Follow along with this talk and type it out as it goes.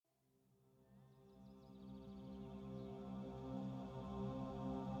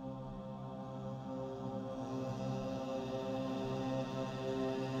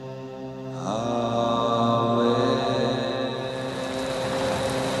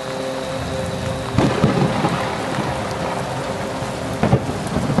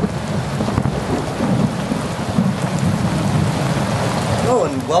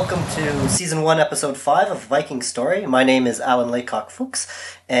welcome to Season 1, Episode 5 of Viking Story. My name is Alan Laycock Fuchs,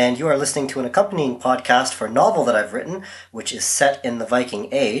 and you are listening to an accompanying podcast for a novel that I've written, which is set in the Viking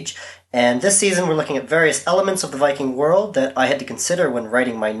Age. And this season we're looking at various elements of the Viking world that I had to consider when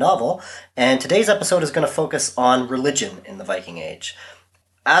writing my novel, and today's episode is going to focus on religion in the Viking Age.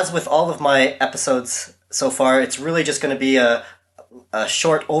 As with all of my episodes so far, it's really just going to be a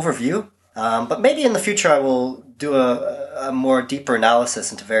short overview. But maybe in the future I will do a more deeper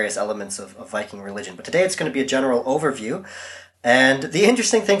analysis into various elements of Viking religion. But today it's going to be a general overview. And the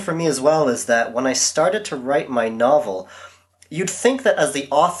interesting thing for me as well is that when I started to write my novel, you'd think that as the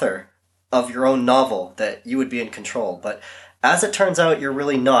author of your own novel that you would be in control. But as it turns out, you're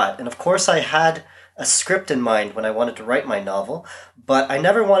really not. And of course I had a script in mind when I wanted to write my novel, but I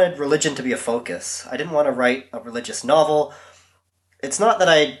never wanted religion to be a focus. I didn't want to write a religious novel. It's not that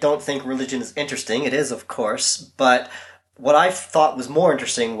I don't think religion is interesting, it is of course, but what I thought was more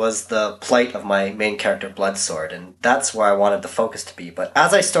interesting was the plight of my main character, Bloodsword, and that's where I wanted the focus to be. But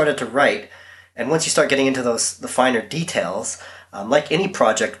as I started to write, and once you start getting into the finer details, like any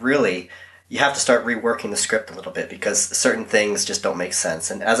project really, you have to start reworking the script a little bit because certain things just don't make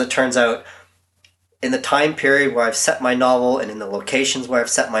sense. And as it turns out, in the time period where I've set my novel and in the locations where I've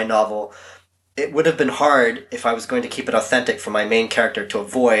set my novel, it would have been hard if I was going to keep it authentic for my main character to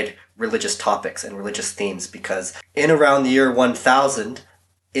avoid religious topics and religious themes, because in around the year 1000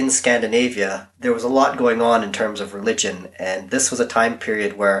 in Scandinavia, there was a lot going on in terms of religion, and this was a time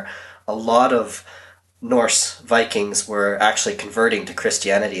period where a lot of Norse Vikings were actually converting to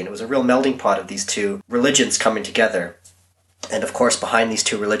Christianity, and it was a real melding pot of these two religions coming together. And of course, behind these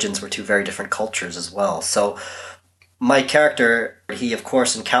two religions were two very different cultures as well. So my character, he of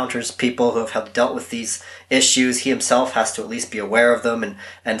course encounters people who have dealt with these issues. He himself has to at least be aware of them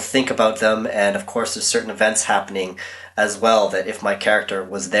and think about them. And of course there's certain events happening as well that if my character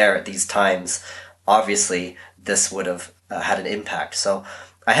was there at these times, obviously this would have had an impact. So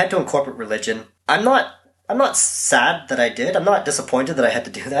I had to incorporate religion. I'm not sad that I did. I'm not disappointed that I had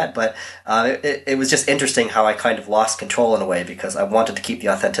to do that, but it was just interesting how I kind of lost control in a way because I wanted to keep the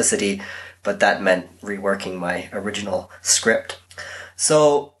authenticity, but that meant reworking my original script.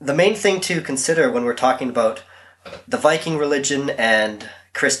 So the main thing to consider when we're talking about the Viking religion and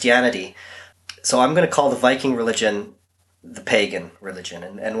Christianity, so I'm going to call the Viking religion the pagan religion.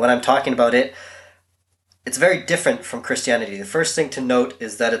 And when I'm talking about it, it's very different from Christianity. The first thing to note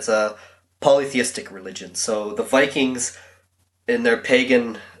is that it's a polytheistic religion. So the Vikings, in their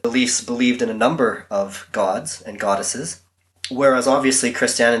pagan beliefs, believed in a number of gods and goddesses, whereas obviously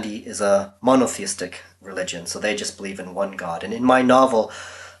Christianity is a monotheistic religion, so they just believe in one god. And in my novel,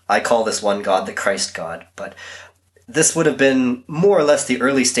 I call this one god the Christ God, but this would have been more or less the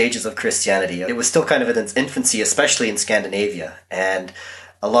early stages of Christianity. It was still kind of in its infancy, especially in Scandinavia, and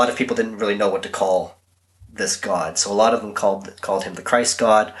a lot of people didn't really know what to call this god. So a lot of them called him the Christ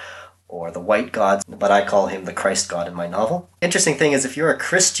God, or the White God, but I call him the Christ God in my novel. Interesting thing is, if you're a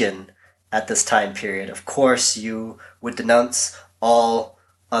Christian at this time period, of course you would denounce all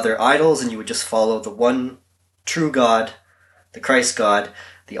other idols and you would just follow the one true God, the Christ God,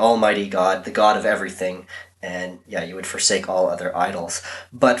 the Almighty God, the God of everything, and yeah, you would forsake all other idols.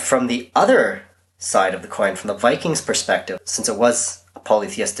 But from the other side of the coin, from the Vikings' perspective, since it was a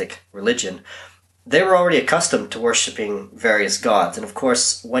polytheistic religion, they were already accustomed to worshipping various gods. And of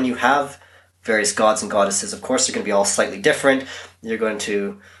course, when you have various gods and goddesses, of course they're going to be all slightly different. You're going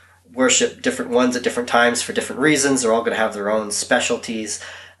to worship different ones at different times for different reasons. They're all going to have their own specialties.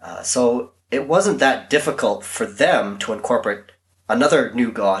 So it wasn't that difficult for them to incorporate another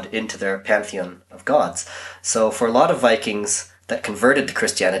new god into their pantheon of gods. So for a lot of Vikings that converted to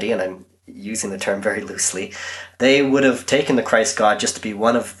Christianity, and I'm using the term very loosely, they would have taken the Christ God just to be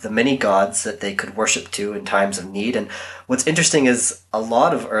one of the many gods that they could worship to in times of need. And what's interesting is a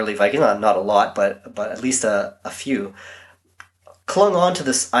lot of early Vikings, not a lot, but at least a few, clung on to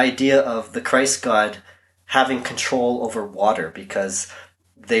this idea of the Christ God having control over water because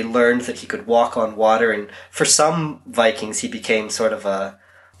they learned that he could walk on water, and for some Vikings he became sort of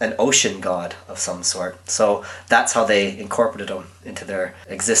an ocean god of some sort. So that's how they incorporated him into their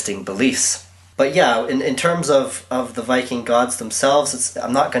existing beliefs. But yeah, in terms of the Viking gods themselves,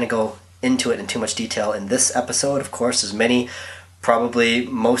 I'm not going to go into it in too much detail in this episode. Of course, as many, probably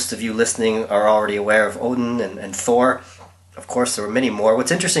most of you listening are already aware of Odin and Thor. Of course, there were many more.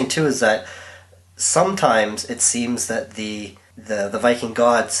 What's interesting too is that sometimes it seems that the Viking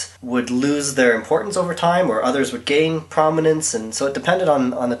gods would lose their importance over time, or others would gain prominence, and so it depended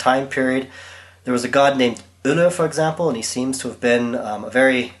on the time period. There was a god named Ullr, for example, and he seems to have been a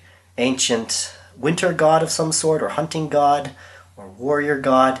very ancient winter god of some sort, or hunting god, or warrior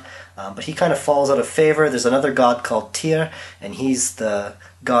god, but he kind of falls out of favor. There's another god called Tyr, and he's the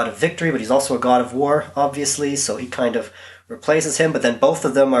god of victory, but he's also a god of war, obviously, so he kind of replaces him, but then both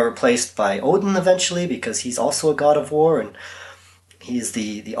of them are replaced by Odin eventually, because he's also a god of war, and he's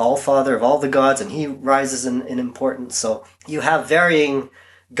the all-father of all the gods, and he rises in importance. So you have varying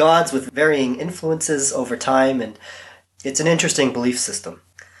gods with varying influences over time, and it's an interesting belief system.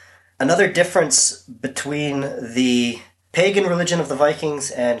 Another difference between the pagan religion of the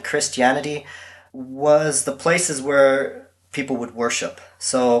Vikings and Christianity was the places where people would worship.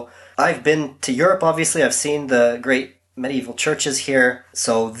 So I've been to Europe, obviously. I've seen the great medieval churches here.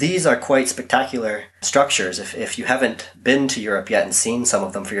 So these are quite spectacular structures. If you haven't been to Europe yet and seen some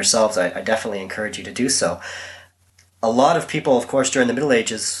of them for yourselves, I definitely encourage you to do so. A lot of people, of course, during the Middle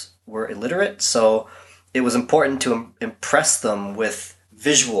Ages were illiterate, so it was important to impress them with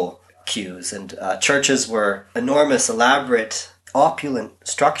visual cues, and churches were enormous, elaborate, opulent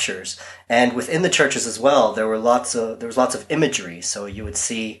structures, and within the churches as well there was lots of imagery. So you would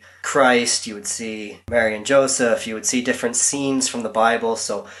see Christ, you would see Mary and Joseph, you would see different scenes from the Bible.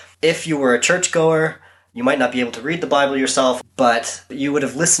 So if you were a churchgoer, you might not be able to read the Bible yourself, but you would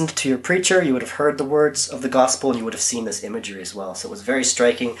have listened to your preacher, you would have heard the words of the gospel, and you would have seen this imagery as well. So it was very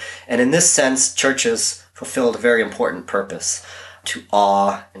striking, and in this sense churches fulfilled a very important purpose, to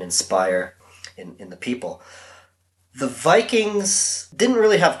awe and inspire in the people. The Vikings didn't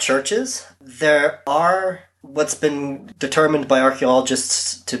really have churches. There are what's been determined by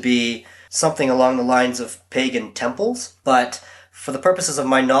archaeologists to be something along the lines of pagan temples, but for the purposes of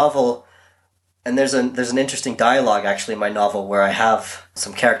my novel, and there's an interesting dialogue actually in my novel where I have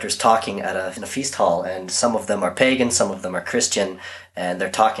some characters talking in a feast hall, and some of them are pagan, some of them are Christian, and they're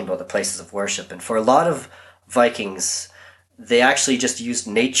talking about the places of worship. And for a lot of Vikings, they actually just used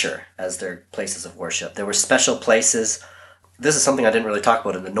nature as their places of worship. There were special places. This is something I didn't really talk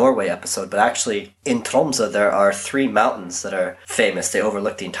about in the Norway episode, but actually in Tromsø there are 3 mountains that are famous. They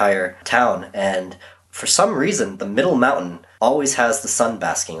overlook the entire town, and for some reason the middle mountain always has the sun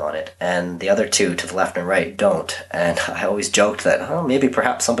basking on it, and the other 2 to the left and right don't. And I always joked that, maybe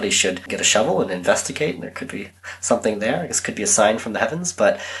perhaps somebody should get a shovel and investigate, and there could be something there. I guess it could be a sign from the heavens.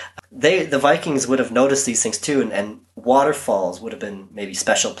 But the Vikings would have noticed these things too, and waterfalls would have been maybe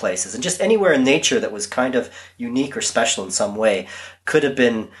special places, and just anywhere in nature that was kind of unique or special in some way could have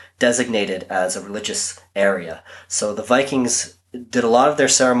been designated as a religious area. So the Vikings did a lot of their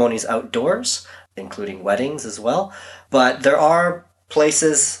ceremonies outdoors, including weddings as well. But there are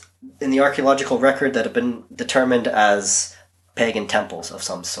places in the archaeological record that have been determined as pagan temples of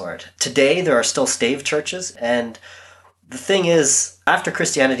some sort. Today there are still stave churches, and the thing is, after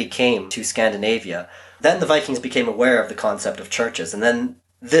Christianity came to Scandinavia, then the Vikings became aware of the concept of churches, and then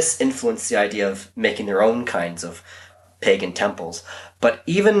this influenced the idea of making their own kinds of pagan temples. But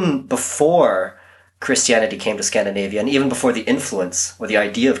even before Christianity came to Scandinavia, and even before the influence or the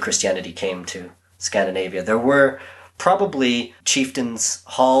idea of Christianity came to Scandinavia, there were probably chieftains'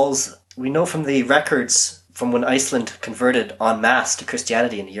 halls. We know from the records from when Iceland converted en masse to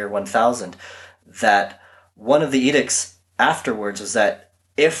Christianity in the year 1000 that one of the edicts afterwards was that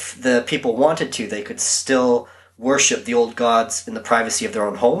if the people wanted to, they could still worship the old gods in the privacy of their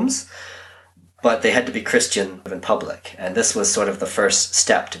own homes, but they had to be Christian in public. And this was sort of the first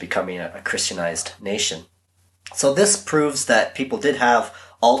step to becoming a Christianized nation. So this proves that people did have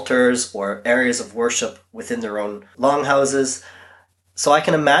altars or areas of worship within their own longhouses. So I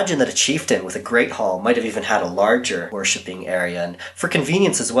can imagine that a chieftain with a great hall might have even had a larger worshipping area. And for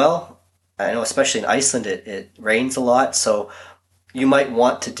convenience as well, I know especially in Iceland it rains a lot, so you might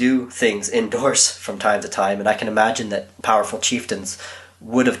want to do things indoors from time to time, and I can imagine that powerful chieftains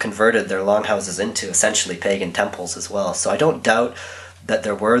would have converted their longhouses into essentially pagan temples as well. So I don't doubt that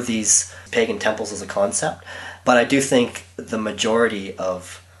there were these pagan temples as a concept, but I do think the majority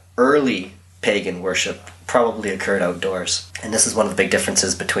of early pagan worship probably occurred outdoors. And this is one of the big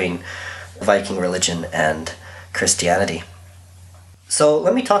differences between Viking religion and Christianity. So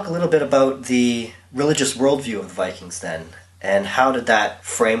let me talk a little bit about the religious worldview of the Vikings then, and how did that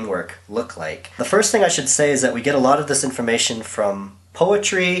framework look like. The first thing I should say is that we get a lot of this information from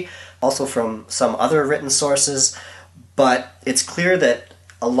poetry, also from some other written sources, but it's clear that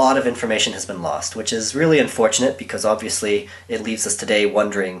a lot of information has been lost, which is really unfortunate because obviously it leaves us today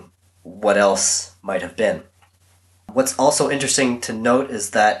wondering what else might have been. What's also interesting to note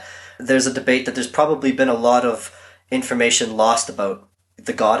is that there's a debate that there's probably been a lot of information lost about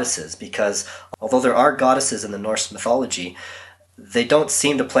the goddesses, because although there are goddesses in the Norse mythology, they don't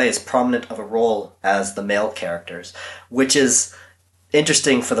seem to play as prominent of a role as the male characters, which is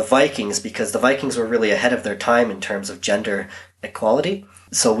interesting for the Vikings because the Vikings were really ahead of their time in terms of gender equality.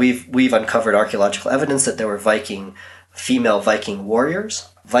 So we've uncovered archaeological evidence that there were female Viking warriors.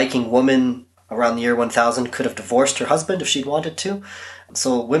 Viking woman around the year 1000 could have divorced her husband if she'd wanted to.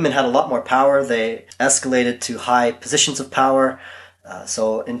 So women had a lot more power. They escalated to high positions of power.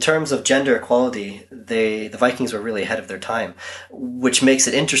 So in terms of gender equality, the Vikings were really ahead of their time, which makes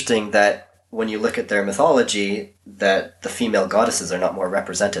it interesting that when you look at their mythology, that the female goddesses are not more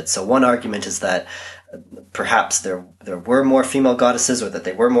represented. So one argument is that perhaps there were more female goddesses, or that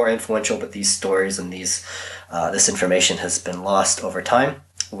they were more influential, but these stories and this information has been lost over time,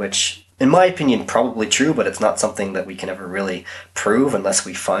 which in my opinion probably true, but it's not something that we can ever really prove unless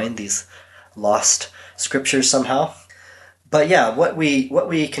we find these lost scriptures somehow. But yeah, what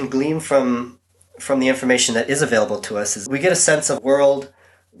we can glean from the information that is available to us is we get a sense of a world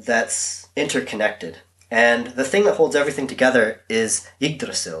that's interconnected. And the thing that holds everything together is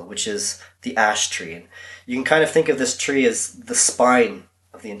Yggdrasil, which is the ash tree. And you can kind of think of this tree as the spine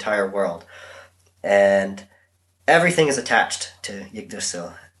of the entire world. And everything is attached to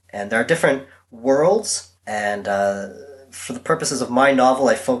Yggdrasil. And there are different worlds, and for the purposes of my novel,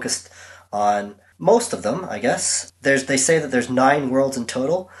 I focused on most of them, I guess. They say that there's 9 worlds in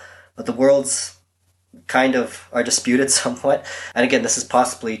total, but the worlds kind of are disputed somewhat. And again, this is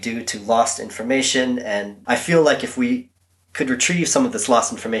possibly due to lost information, and I feel like if we could retrieve some of this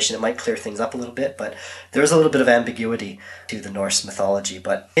lost information, it might clear things up a little bit, but there's a little bit of ambiguity to the Norse mythology.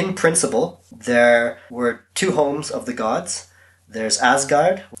 But in principle, there were 2 homes of the gods. There's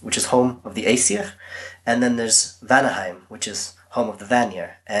Asgard, which is home of the Aesir, and then there's Vanaheim, which is home of the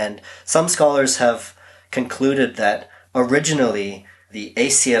Vanir. And some scholars have concluded that originally the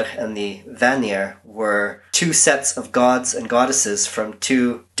Aesir and the Vanir were 2 sets of gods and goddesses from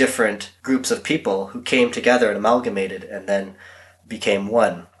 2 different groups of people who came together and amalgamated and then became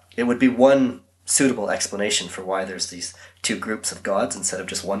one. It would be one suitable explanation for why there's these 2 groups of gods instead of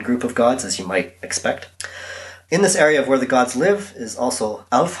just one group of gods, as you might expect. In this area of where the gods live is also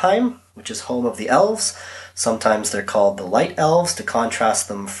Alfheim, which is home of the elves. Sometimes they're called the light elves to contrast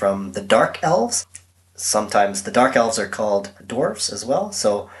them from the dark elves. Sometimes the dark elves are called dwarves as well.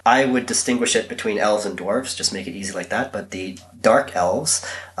 So I would distinguish it between elves and dwarves, just make it easy like that. But the dark elves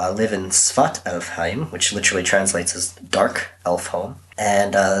live in Svartalfheim, which literally translates as dark elf home.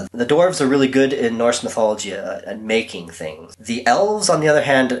 And the dwarves are really good in Norse mythology at making things. The elves, on the other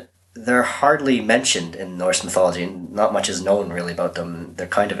hand, they're hardly mentioned in Norse mythology. Not much is known really about them. They're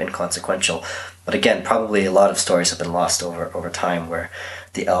kind of inconsequential. But again, probably a lot of stories have been lost over time where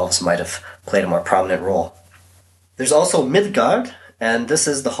the elves might have played a more prominent role. There's also Midgard, and this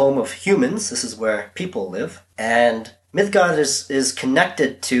is the home of humans. This is where people live. And Midgard is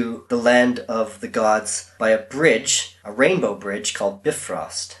connected to the land of the gods by a bridge, a rainbow bridge called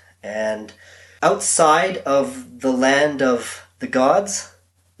Bifrost. And outside of the land of the gods,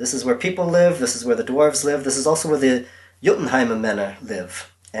 this is where people live, this is where the dwarves live, this is also where the Jotunheimer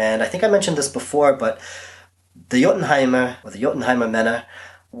live. And I think I mentioned this before, but the Jotunheimer, or the Jotunheimer men,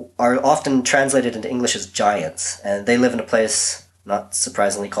 are often translated into English as giants, and they live in a place, not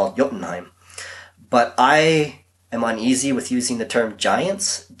surprisingly, called Jotunheim. But I am uneasy with using the term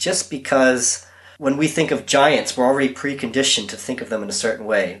giants, just because when we think of giants, we're already preconditioned to think of them in a certain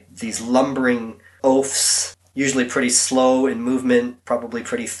way. These lumbering oafs, usually pretty slow in movement, probably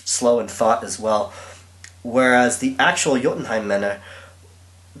pretty slow in thought as well. Whereas the actual Jotunheim men,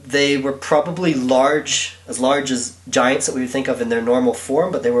 they were probably large as giants that we would think of in their normal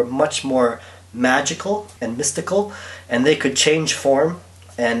form, but they were much more magical and mystical, and they could change form,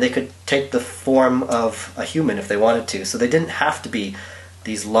 and they could take the form of a human if they wanted to. So they didn't have to be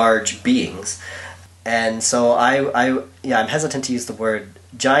these large beings. And so I'm hesitant to use the word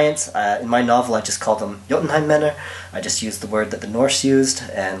giants. In my novel, I just call them Jotunheim. I just used the word that the Norse used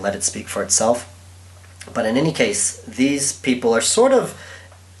and let it speak for itself. But in any case, these people are sort of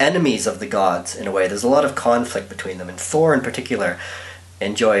enemies of the gods in a way. There's a lot of conflict between them, and Thor in particular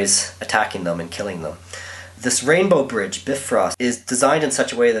enjoys attacking them and killing them. This rainbow bridge, Bifrost, is designed in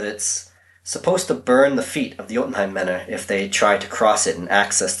such a way that it's supposed to burn the feet of the Jotunheim if they try to cross it and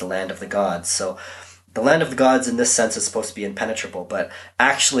access the land of the gods. So the land of the gods in this sense is supposed to be impenetrable, but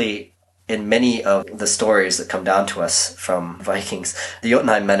actually in many of the stories that come down to us from Vikings, the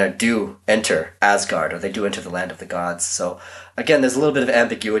Jotunheim do enter Asgard, or they do enter the land of the gods. So again, there's a little bit of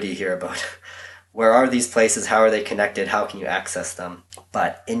ambiguity here about where are these places, how are they connected, how can you access them.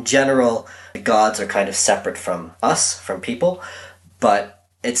 But in general, the gods are kind of separate from us, from people, but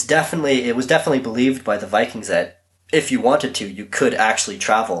it was definitely believed by the Vikings that if you wanted to, you could actually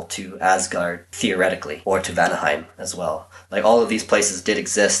travel to Asgard, theoretically, or to Vanaheim as well. Like, all of these places did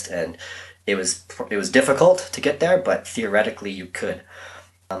exist, and it was difficult to get there, but theoretically you could.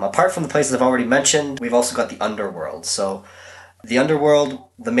 Apart from the places I've already mentioned, we've also got the underworld. So the underworld,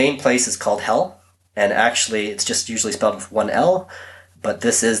 the main place is called Hell, and actually it's just usually spelled with one L, but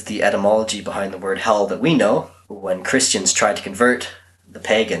this is the etymology behind the word hell that we know. When Christians tried to convert the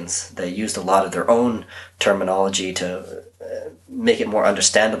pagans, they used a lot of their own terminology to make it more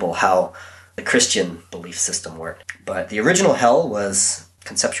understandable how the Christian belief system worked. But the original hell was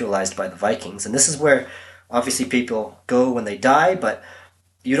conceptualized by the Vikings, and this is where obviously people go when they die, but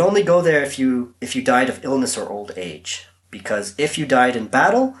you'd only go there if you died of illness or old age. Because if you died in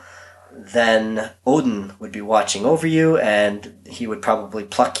battle, then Odin would be watching over you, and he would probably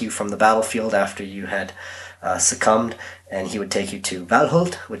pluck you from the battlefield after you had succumbed, and he would take you to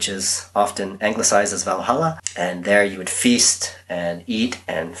Valhalla, which is often anglicized as Valhalla, and there you would feast and eat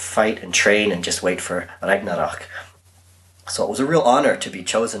and fight and train and just wait for Ragnarok. So it was a real honor to be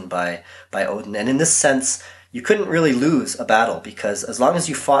chosen by Odin, and in this sense, you couldn't really lose a battle, because as long as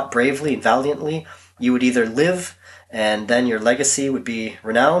you fought bravely and valiantly, you would either live and then your legacy would be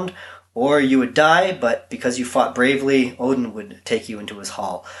renowned, or you would die, but because you fought bravely, Odin would take you into his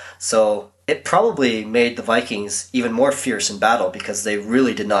hall. So it probably made the Vikings even more fierce in battle, because they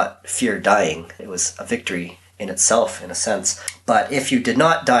really did not fear dying. It was a victory in itself, in a sense. But if you did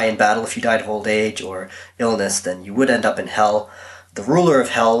not die in battle, if you died of old age or illness, then you would end up in Hell. The ruler of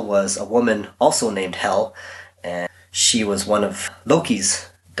Hell was a woman also named Hel, and she was one of Loki's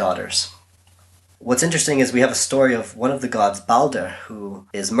daughters. What's interesting is we have a story of one of the gods, Balder, who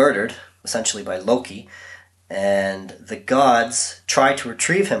is murdered, essentially by Loki, and the gods try to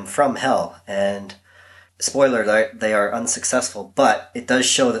retrieve him from Hell, and spoiler, they are unsuccessful, but it does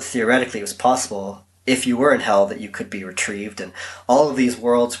show that theoretically it was possible, if you were in Hell, that you could be retrieved, and all of these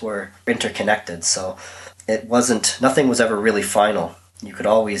worlds were interconnected, so nothing was ever really final. You could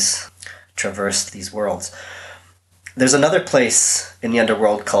always traverse these worlds. There's another place in the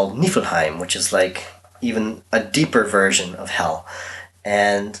underworld called Niflheim, which is like even a deeper version of Hell.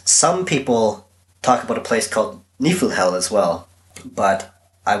 And some people talk about a place called Niflhel as well. But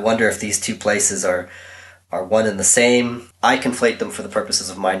I wonder if these two places are one and the same. I conflate them for the purposes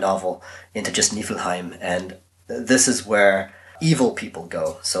of my novel into just Niflheim. And this is where evil people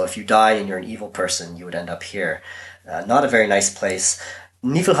go. So if you die and you're an evil person, you would end up here. Not a very nice place.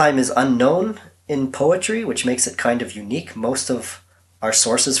 Niflheim is unknown in poetry, which makes it kind of unique. Most of our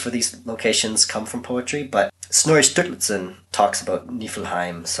sources for these locations come from poetry, but Snorri Sturluson talks about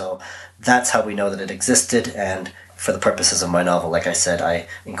Niflheim, so that's how we know that it existed, and for the purposes of my novel, like I said, I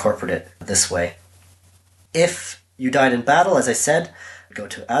incorporate it this way. If you died in battle, as I said, go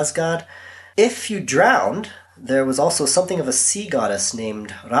to Asgard. If you drowned, there was also something of a sea goddess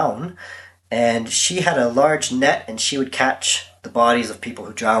named Raun, and she had a large net, and she would catch the bodies of people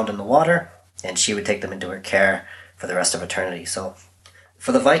who drowned in the water, and she would take them into her care for the rest of eternity. So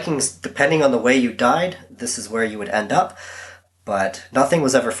for the Vikings, depending on the way you died, this is where you would end up. But nothing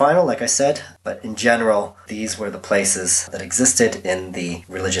was ever final, like I said. But in general, these were the places that existed in the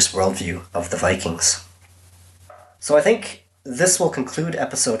religious worldview of the Vikings. So I think this will conclude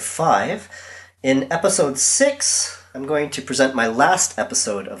episode 5. In episode 6, I'm going to present my last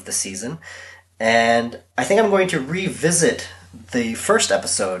episode of the season. And I think I'm going to revisit the first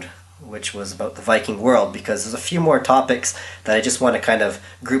episode, which was about the Viking world, because there's a few more topics that I just want to kind of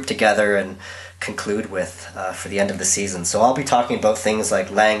group together and conclude with for the end of the season. So I'll be talking about things like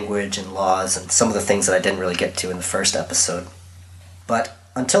language and laws and some of the things that I didn't really get to in the first episode. But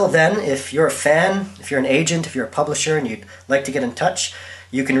until then, if you're a fan, if you're an agent, if you're a publisher and you'd like to get in touch,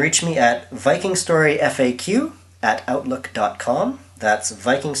 you can reach me at vikingstoryfaq@outlook.com. That's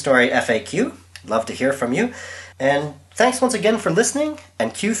Viking Story FAQ. Love to hear from you. And thanks once again for listening,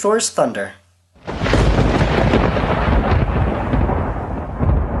 and cue Thor's thunder.